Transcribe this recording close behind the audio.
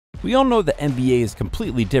We all know the NBA is a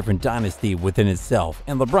completely different dynasty within itself,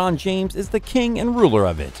 and LeBron James is the king and ruler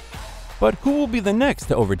of it. But who will be the next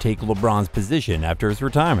to overtake LeBron's position after his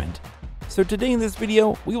retirement? So today in this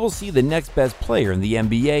video, we will see the next best player in the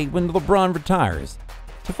NBA when LeBron retires.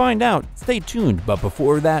 To find out, stay tuned, but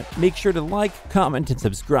before that, make sure to like, comment, and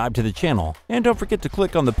subscribe to the channel, and don't forget to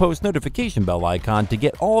click on the post notification bell icon to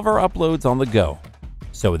get all of our uploads on the go.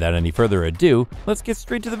 So without any further ado, let's get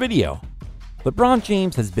straight to the video. LeBron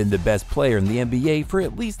James has been the best player in the NBA for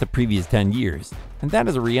at least the previous 10 years, and that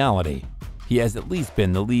is a reality. He has at least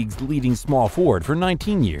been the league's leading small forward for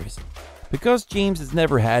 19 years. Because James has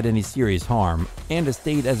never had any serious harm and has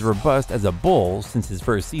stayed as robust as a bull since his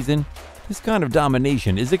first season, this kind of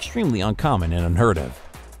domination is extremely uncommon and unheard of.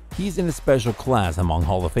 He's in a special class among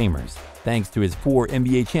Hall of Famers, thanks to his 4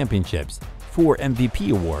 NBA championships, 4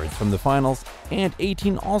 MVP awards from the finals, and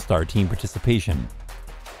 18 All-Star team participation.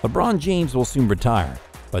 LeBron James will soon retire,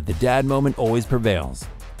 but the dad moment always prevails.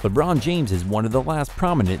 LeBron James is one of the last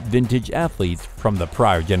prominent vintage athletes from the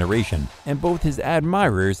prior generation, and both his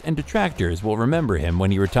admirers and detractors will remember him when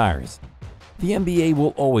he retires. The NBA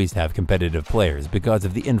will always have competitive players because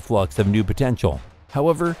of the influx of new potential.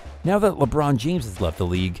 However, now that LeBron James has left the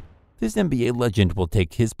league, this NBA legend will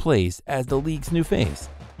take his place as the league's new face.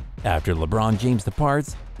 After LeBron James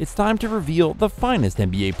departs, it's time to reveal the finest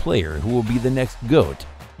NBA player who will be the next GOAT.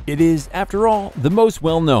 It is, after all, the most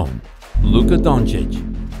well-known, Luka Doncic.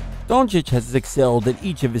 Doncic has excelled at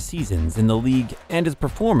each of his seasons in the league and is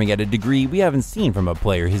performing at a degree we haven't seen from a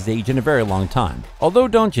player his age in a very long time. Although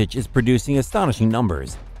Doncic is producing astonishing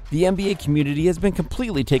numbers, the NBA community has been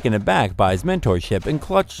completely taken aback by his mentorship and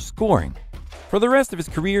clutch scoring. For the rest of his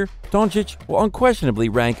career, Doncic will unquestionably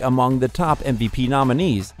rank among the top MVP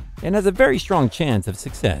nominees and has a very strong chance of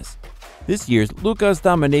success. This year's Luka's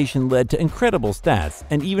domination led to incredible stats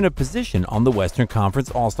and even a position on the Western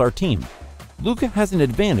Conference All-Star team. Luka has an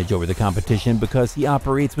advantage over the competition because he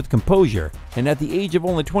operates with composure and at the age of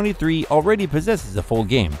only 23 already possesses a full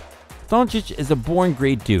game. Doncic is a born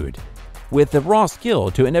great dude, with the raw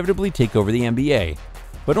skill to inevitably take over the NBA,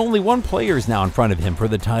 but only one player is now in front of him for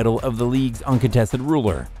the title of the league's uncontested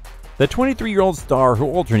ruler. The 23-year-old star who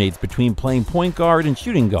alternates between playing point guard and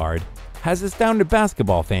shooting guard has astounded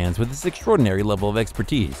basketball fans with his extraordinary level of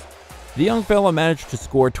expertise. The young fella managed to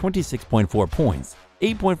score 26.4 points,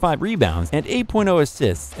 8.5 rebounds, and 8.0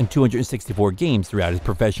 assists in 264 games throughout his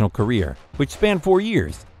professional career, which spanned 4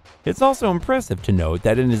 years. It's also impressive to note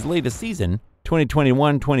that in his latest season,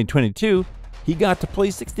 2021-2022, he got to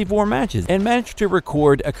play 64 matches and managed to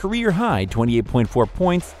record a career-high 28.4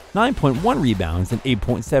 points, 9.1 rebounds, and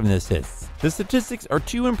 8.7 assists. The statistics are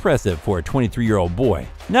too impressive for a 23-year-old boy.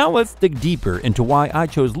 Now let's dig deeper into why I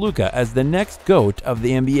chose Luka as the next GOAT of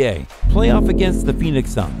the NBA. Playoff against the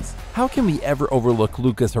Phoenix Suns. How can we ever overlook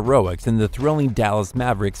Luka's heroics in the thrilling Dallas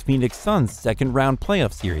Mavericks-Phoenix Suns second-round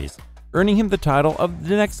playoff series, earning him the title of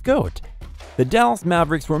the next GOAT? The Dallas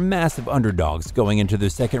Mavericks were massive underdogs going into their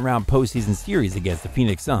second-round postseason series against the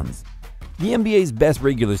Phoenix Suns. The NBA's best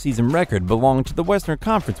regular season record belonged to the Western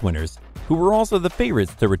Conference winners, who were also the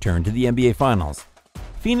favorites to return to the NBA Finals.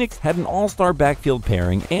 Phoenix had an all-star backfield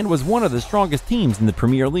pairing and was one of the strongest teams in the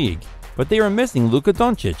Premier League, but they were missing Luka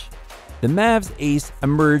Doncic. The Mavs ace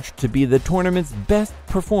emerged to be the tournament's best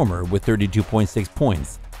performer with 32.6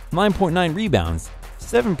 points, 9.9 rebounds,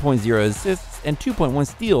 7.0 assists, and 2.1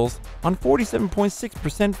 steals on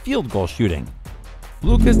 47.6% field goal shooting.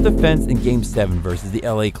 Luka's defense in Game 7 versus the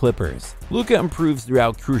LA Clippers. Luka improves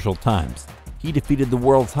throughout crucial times. He defeated the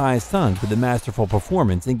world's highest Suns with a masterful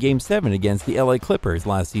performance in Game 7 against the LA Clippers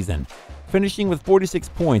last season, finishing with 46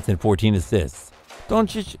 points and 14 assists.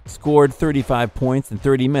 Doncic scored 35 points in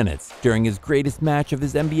 30 minutes during his greatest match of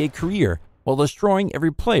his NBA career, while destroying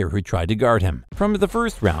every player who tried to guard him. From the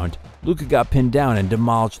first round, Luka got pinned down and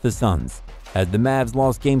demolished the Suns. As the Mavs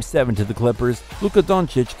lost Game 7 to the Clippers, Luka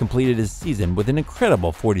Doncic completed his season with an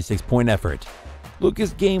incredible 46-point effort.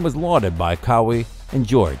 Luka's game was lauded by Kawhi and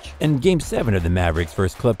George. In Game 7 of the Mavericks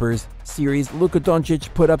vs Clippers series, Luka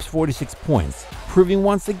Doncic put up 46 points, proving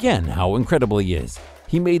once again how incredible he is.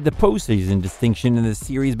 He made the postseason distinction in the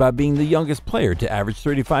series by being the youngest player to average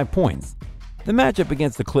 35 points. The matchup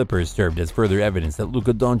against the Clippers served as further evidence that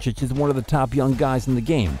Luka Doncic is one of the top young guys in the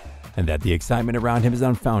game, and that the excitement around him is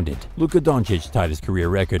unfounded. Luka Doncic tied his career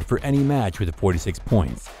record for any match with 46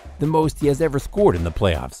 points, the most he has ever scored in the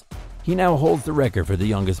playoffs. He now holds the record for the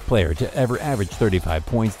youngest player to ever average 35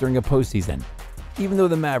 points during a postseason. Even though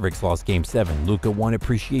the Mavericks lost Game 7, Luka won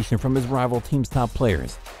appreciation from his rival team's top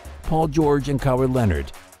players. Paul George and Kawhi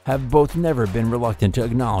Leonard have both never been reluctant to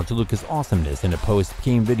acknowledge Luka's awesomeness in a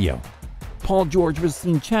post-game video. Paul George was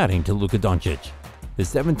seen chatting to Luka Doncic.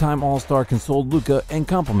 The 7-time All-Star consoled Luka and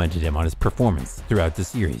complimented him on his performance throughout the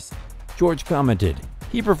series. George commented,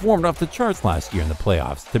 "He performed off the charts last year in the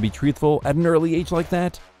playoffs. To be truthful, at an early age like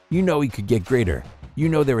that, you know he could get greater. You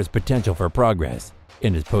know there is potential for progress,"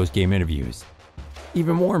 in his post-game interviews.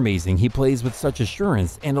 Even more amazing, he plays with such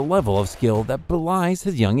assurance and a level of skill that belies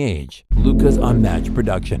his young age. Luka's unmatched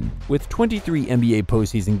production. With 23 NBA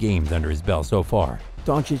postseason games under his belt so far,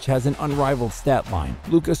 Doncic has an unrivaled stat line.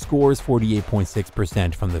 Luka scores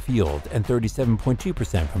 48.6% from the field and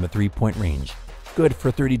 37.2% from a three-point range. Good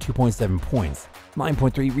for 32.7 points,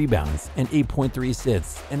 9.3 rebounds, and 8.3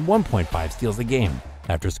 assists, and 1.5 steals a game,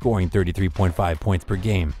 after scoring 33.5 points per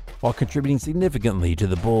game, while contributing significantly to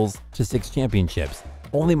the Bulls to 6 championships.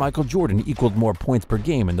 Only Michael Jordan equaled more points per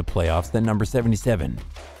game in the playoffs than number 77.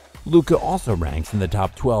 Luka also ranks in the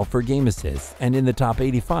top 12 for game assists and in the top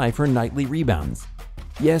 85 for nightly rebounds.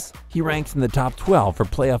 Yes, he ranks in the top 12 for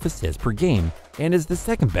playoff assists per game and is the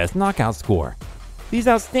second best knockout scorer. These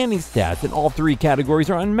outstanding stats in all 3 categories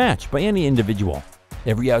are unmatched by any individual.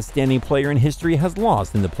 Every outstanding player in history has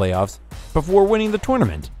lost in the playoffs before winning the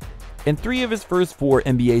tournament. In 3 of his first 4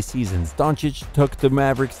 NBA seasons, Doncic took the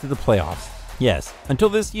Mavericks to the playoffs. Yes, until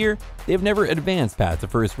this year, they have never advanced past the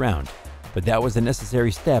first round, but that was a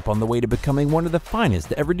necessary step on the way to becoming one of the finest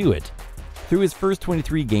to ever do it. Through his first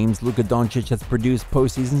 23 games, Luka Doncic has produced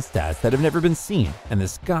postseason stats that have never been seen, and the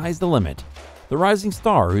sky's the limit. The rising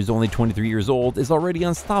star, who's only 23 years old, is already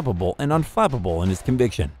unstoppable and unflappable in his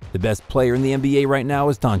conviction. The best player in the NBA right now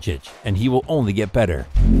is Doncic, and he will only get better.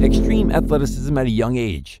 Extreme athleticism at a young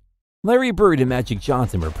age. Larry Bird and Magic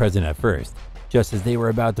Johnson were present at first. Just as they were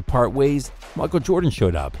about to part ways, Michael Jordan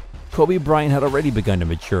showed up. Kobe Bryant had already begun to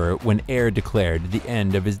mature when Air declared the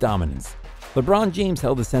end of his dominance. LeBron James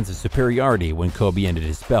held a sense of superiority when Kobe ended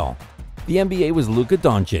his spell. The NBA was Luka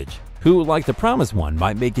Doncic, who, like the promised one,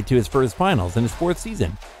 might make it to his first finals in his 4th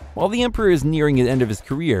season. While the Emperor is nearing the end of his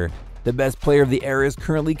career, the best player of the era is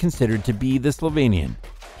currently considered to be the Slovenian.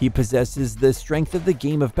 He possesses the strength of the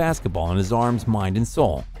game of basketball in his arms, mind, and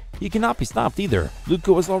soul. He cannot be stopped either.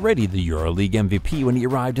 Luka was already the EuroLeague MVP when he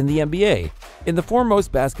arrived in the NBA. In the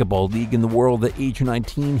foremost basketball league in the world at age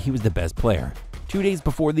 19, he was the best player. 2 days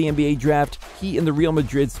before the NBA draft, he and the Real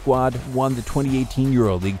Madrid squad won the 2018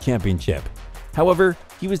 EuroLeague championship. However,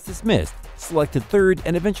 he was dismissed, selected 3rd,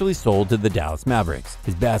 and eventually sold to the Dallas Mavericks.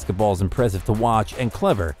 His basketball is impressive to watch and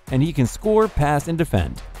clever, and he can score, pass, and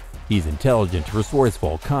defend. He's intelligent,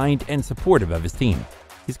 resourceful, kind, and supportive of his team.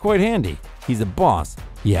 He's quite handy. He's a boss.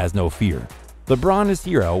 He has no fear. LeBron, his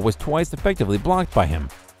hero, was twice effectively blocked by him.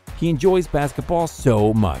 He enjoys basketball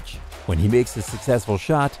so much. When he makes a successful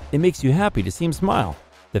shot, it makes you happy to see him smile.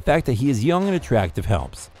 The fact that he is young and attractive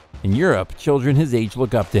helps. In Europe, children his age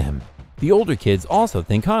look up to him. The older kids also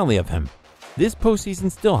think highly of him. This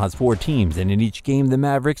postseason still has 4 teams, and in each game the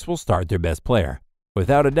Mavericks will start their best player.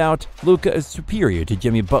 Without a doubt, Luka is superior to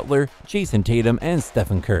Jimmy Butler, Jason Tatum, and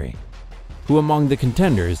Stephen Curry. Who among the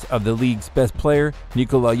contenders of the league's best player,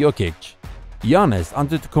 Nikola Jokic, Giannis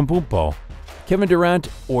Antetokounmpo, Kevin Durant,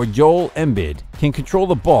 or Joel Embiid can control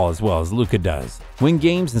the ball as well as Luka does? Win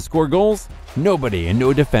games and score goals? Nobody and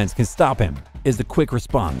no defense can stop him, is the quick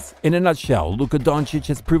response. In a nutshell, Luka Doncic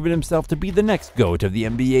has proven himself to be the next GOAT of the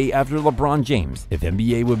NBA after LeBron James. If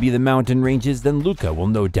NBA would be the mountain ranges, then Luka will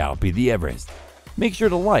no doubt be the Everest. Make sure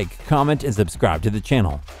to like, comment, and subscribe to the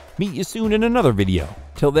channel. Meet you soon in another video.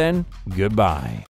 Till then, goodbye.